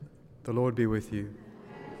The Lord be with you.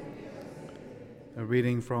 A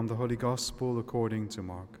reading from the Holy Gospel according to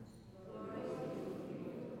Mark.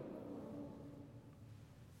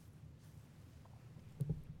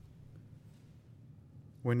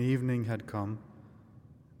 When evening had come,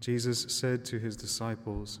 Jesus said to his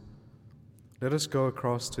disciples, "Let us go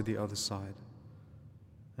across to the other side."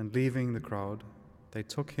 And leaving the crowd, they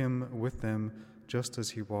took him with them just as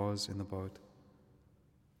he was in the boat.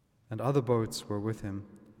 And other boats were with him,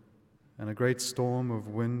 and a great storm of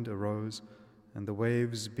wind arose, and the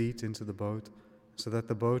waves beat into the boat, so that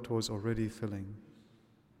the boat was already filling.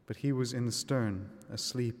 But he was in the stern,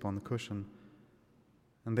 asleep on the cushion.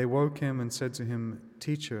 And they woke him and said to him,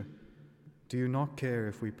 "Teacher, do you not care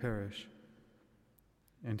if we perish?"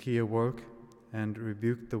 And he awoke and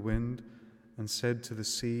rebuked the wind and said to the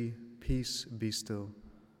sea, "Peace, be still."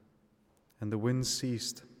 And the wind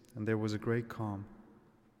ceased, and there was a great calm.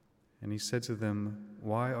 And he said to them,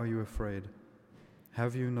 "Why are you afraid?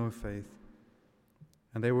 Have you no faith?"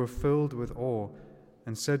 And they were filled with awe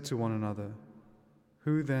and said to one another,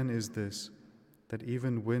 "Who then is this, that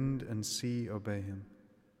even wind and sea obey him?"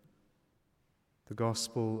 The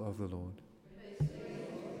Gospel of the Lord.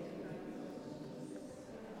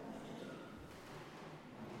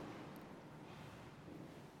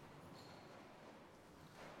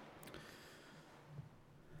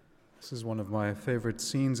 This is one of my favorite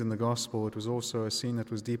scenes in the Gospel. It was also a scene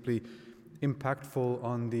that was deeply impactful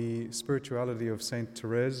on the spirituality of Saint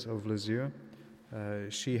Therese of Lisieux.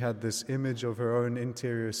 She had this image of her own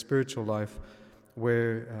interior spiritual life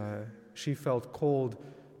where she felt called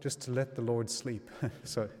just to let the Lord sleep.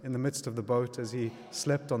 So in the midst of the boat, as he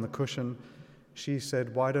slept on the cushion, she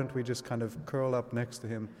said, "Why don't we just kind of curl up next to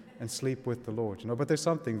him and sleep with the Lord?" But there's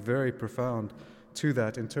something very profound to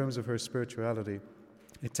that in terms of her spirituality.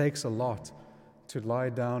 It takes a lot to lie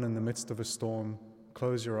down in the midst of a storm,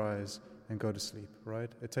 close your eyes, and go to sleep,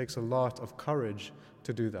 right? It takes a lot of courage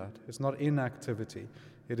to do that. It's not inactivity.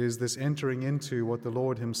 It is this entering into what the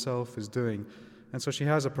Lord himself is doing. And so she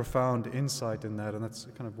has a profound insight in that, and that's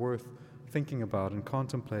kind of worth thinking about and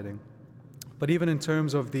contemplating. But even in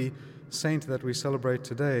terms of the saint that we celebrate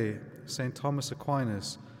today, St. Thomas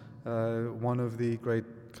Aquinas, one of the great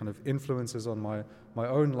kind of influences on my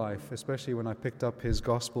own life, especially when I picked up his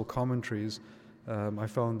gospel commentaries. I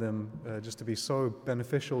found them just to be so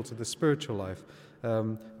beneficial to the spiritual life.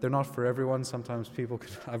 They're not for everyone. Sometimes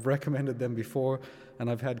I've recommended them before, and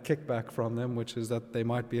I've had kickback from them, which is that they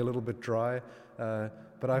might be a little bit dry,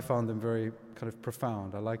 but I found them very kind of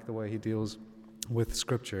profound. I like the way he deals with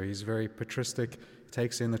Scripture. He's very patristic,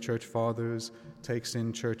 takes in the church fathers, takes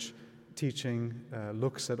in church teaching,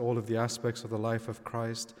 looks at all of the aspects of the life of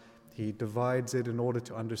Christ. He divides it in order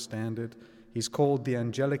to understand it. He's called the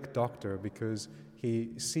angelic doctor because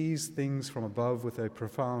he sees things from above with a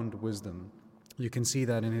profound wisdom. You can see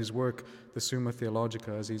that in his work, the Summa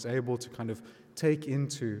Theologica, as he's able to kind of take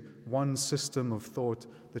into one system of thought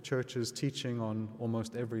the church's teaching on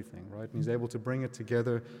almost everything, right? And he's able to bring it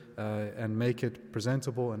together and make it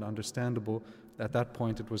presentable and understandable. At that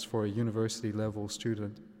point, it was for a university-level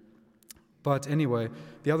student. But anyway,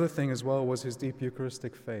 the other thing as well was his deep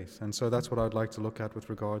Eucharistic faith. And so that's what I'd like to look at with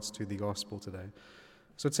regards to the Gospel today.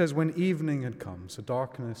 So it says, when evening had come, so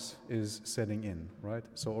darkness is setting in, right?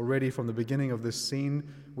 So already from the beginning of this scene,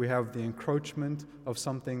 we have the encroachment of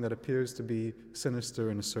something that appears to be sinister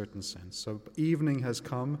in a certain sense. So evening has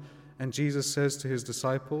come, and Jesus says to his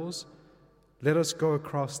disciples, "Let us go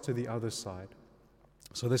across to the other side."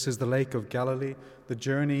 So this is the Lake of Galilee. The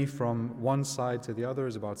journey from one side to the other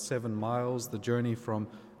is about 7 miles. The journey from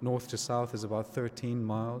north to south is about 13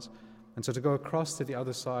 miles. And so to go across to the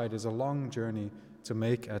other side is a long journey to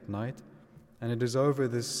make at night. And it is over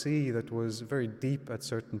this sea that was very deep at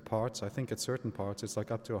certain parts. I think at certain parts it's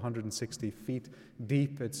like up to 160 feet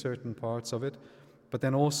deep at certain parts of it. But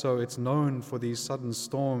then also it's known for these sudden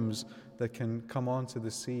storms that can come onto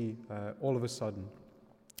the sea all of a sudden.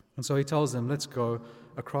 And so he tells them, let's go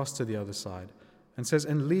across to the other side. And says,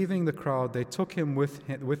 and leaving the crowd, they took him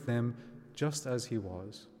with them just as he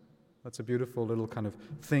was. That's a beautiful little kind of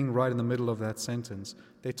thing right in the middle of that sentence.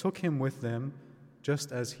 They took him with them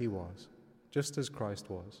just as he was, just as Christ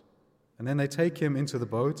was. And then they take him into the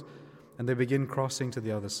boat and they begin crossing to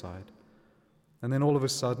the other side. And then all of a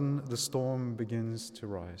sudden, the storm begins to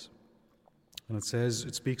rise. And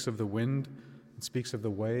it speaks of the wind, it speaks of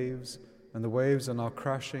the waves, and the waves are now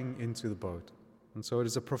crashing into the boat. And so it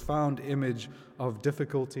is a profound image of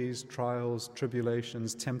difficulties, trials,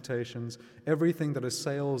 tribulations, temptations, everything that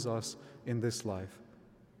assails us in this life.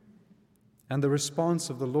 And the response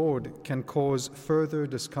of the Lord can cause further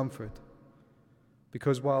discomfort,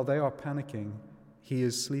 because while they are panicking, he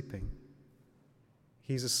is sleeping.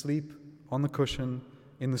 He's asleep on the cushion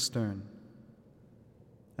in the stern.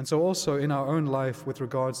 And so also in our own life with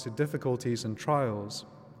regards to difficulties and trials,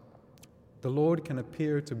 the Lord can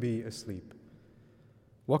appear to be asleep.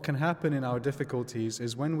 What can happen in our difficulties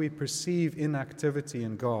is when we perceive inactivity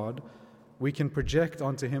in God, we can project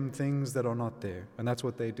onto Him things that are not there. And that's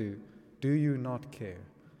what they do. Do you not care?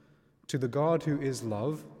 To the God who is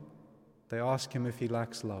love, they ask Him if He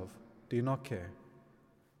lacks love. Do you not care?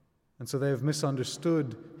 And so they have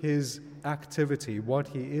misunderstood His activity, what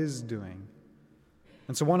He is doing.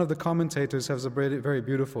 And so one of the commentators has a very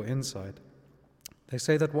beautiful insight. They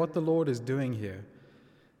say that what the Lord is doing here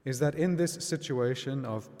is that in this situation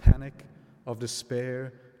of panic, of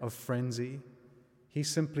despair, of frenzy, He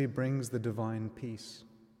simply brings the divine peace,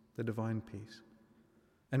 the divine peace.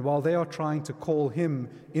 And while they are trying to call Him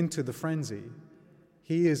into the frenzy,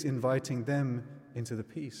 He is inviting them into the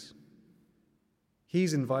peace.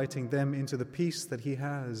 He's inviting them into the peace that He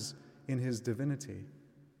has in His divinity.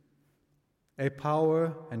 A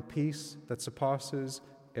power and peace that surpasses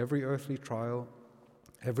every earthly trial,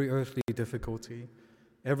 every earthly difficulty,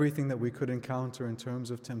 everything that we could encounter in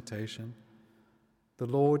terms of temptation. The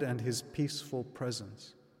Lord and His peaceful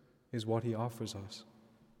presence is what He offers us.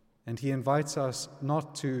 And He invites us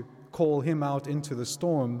not to call Him out into the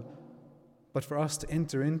storm, but for us to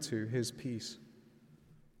enter into His peace.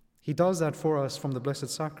 He does that for us from the Blessed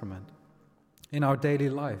Sacrament. In our daily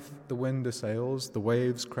life, the wind assails, the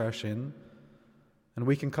waves crash in, and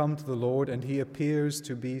we can come to the Lord and He appears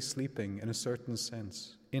to be sleeping in a certain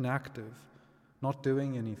sense, inactive, not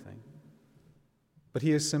doing anything. But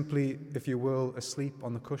He is simply, if you will, asleep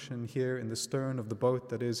on the cushion here in the stern of the boat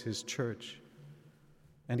that is His church.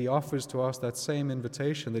 And He offers to us that same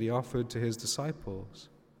invitation that He offered to His disciples.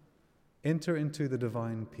 Enter into the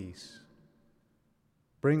divine peace.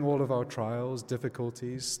 Bring all of our trials,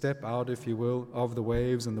 difficulties, step out, if you will, of the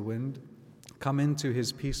waves and the wind. Come into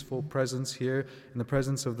His peaceful presence here in the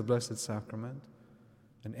presence of the Blessed Sacrament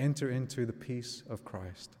and enter into the peace of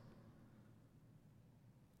Christ.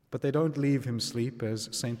 But they don't leave Him sleep, as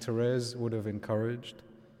St. Therese would have encouraged.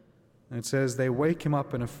 And it says, they wake Him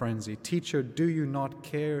up in a frenzy. Teacher, do you not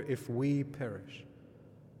care if we perish?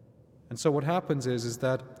 And so what happens is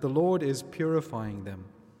that the Lord is purifying them.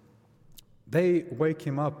 They wake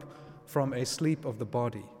Him up from a sleep of the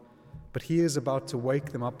body, but He is about to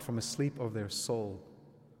wake them up from a sleep of their soul.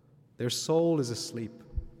 Their soul is asleep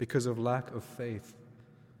because of lack of faith.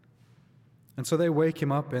 And so they wake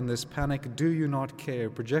Him up in this panic, do you not care,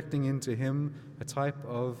 projecting into Him a type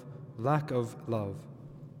of lack of love.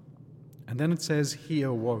 And then it says, He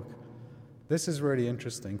awoke. This is really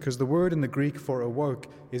interesting, because the word in the Greek for awoke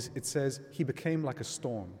it says, He became like a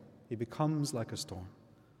storm. He becomes like a storm.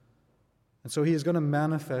 And so He is going to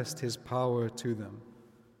manifest His power to them.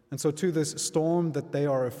 And so to this storm that they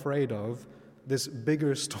are afraid of, this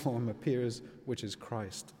bigger storm appears, which is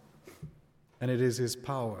Christ. And it is His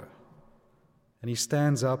power. And He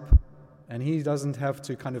stands up, and He doesn't have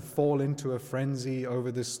to kind of fall into a frenzy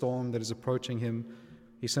over this storm that is approaching Him.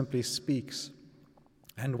 He simply speaks.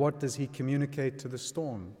 And what does He communicate to the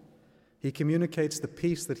storm? He communicates the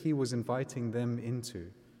peace that He was inviting them into.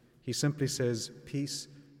 He simply says, peace,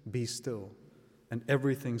 be still. And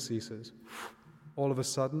everything ceases. All of a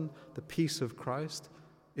sudden, the peace of Christ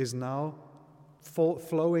is now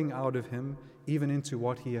flowing out of Him, even into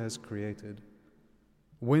what He has created.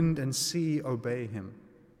 Wind and sea obey Him,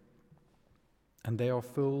 and they are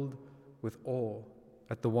filled with awe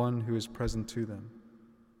at the one who is present to them.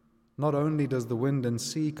 Not only does the wind and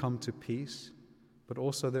sea come to peace, but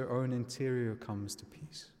also their own interior comes to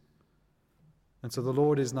peace. And so the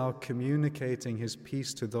Lord is now communicating His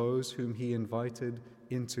peace to those whom He invited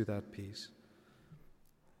into that peace.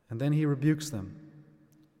 And then He rebukes them.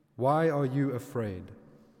 Why are you afraid?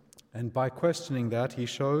 And by questioning that, He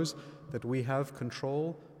shows that we have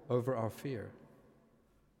control over our fear.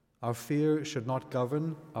 Our fear should not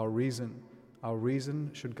govern our reason. Our reason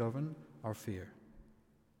should govern our fear.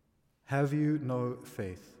 Have you no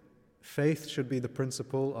faith? Faith should be the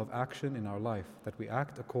principle of action in our life, that we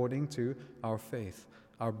act according to our faith,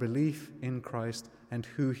 our belief in Christ and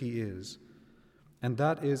who He is. And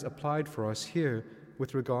that is applied for us here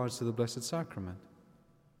with regards to the Blessed Sacrament.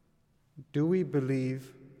 Do we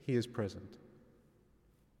believe He is present?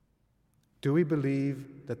 Do we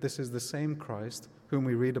believe that this is the same Christ whom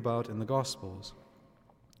we read about in the Gospels?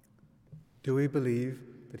 Do we believe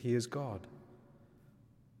that He is God?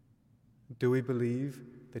 Do we believe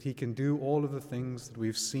that He can do all of the things that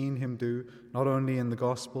we've seen Him do, not only in the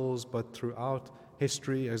Gospels, but throughout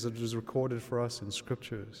history as it is recorded for us in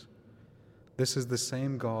Scriptures? This is the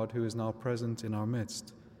same God who is now present in our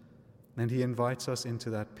midst, and he invites us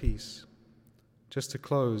into that peace. Just to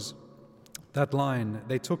close, that line,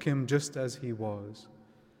 they took him just as he was.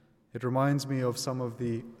 It reminds me of some of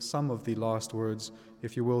the last words,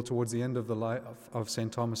 if you will, towards the end of the life of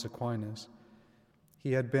St. Thomas Aquinas.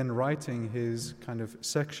 He had been writing his kind of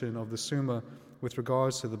section of the Summa with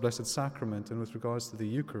regards to the Blessed Sacrament and with regards to the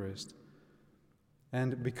Eucharist.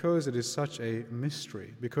 And because it is such a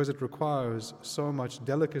mystery, because it requires so much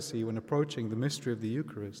delicacy when approaching the mystery of the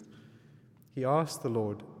Eucharist, he asked the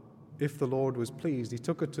Lord if the Lord was pleased. He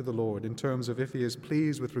took it to the Lord in terms of if he is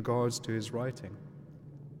pleased with regards to his writing.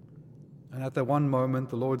 And at that one moment,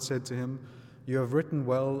 the Lord said to him, "You have written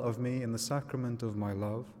well of me in the sacrament of my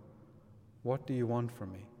love. What do you want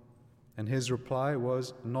from me?" And his reply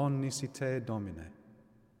was, "Non nisi te, Domine."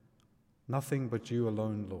 Nothing but you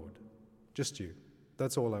alone, Lord. Just you.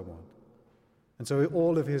 That's all I want. And so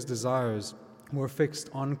all of his desires were fixed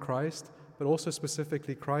on Christ, but also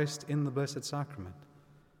specifically Christ in the Blessed Sacrament.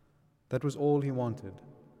 That was all he wanted,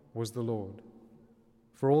 was the Lord.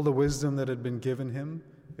 For all the wisdom that had been given him,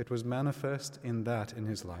 it was manifest in that in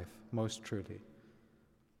his life, most truly.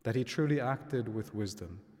 That he truly acted with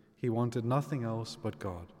wisdom. He wanted nothing else but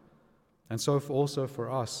God. And so also for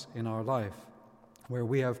us in our life, where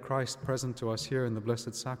we have Christ present to us here in the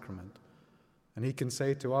Blessed Sacrament, and he can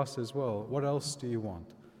say to us as well, what else do you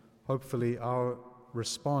want? Hopefully our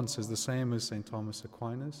response is the same as St. Thomas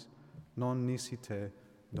Aquinas, non nisi te,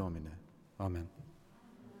 Domine. Amen.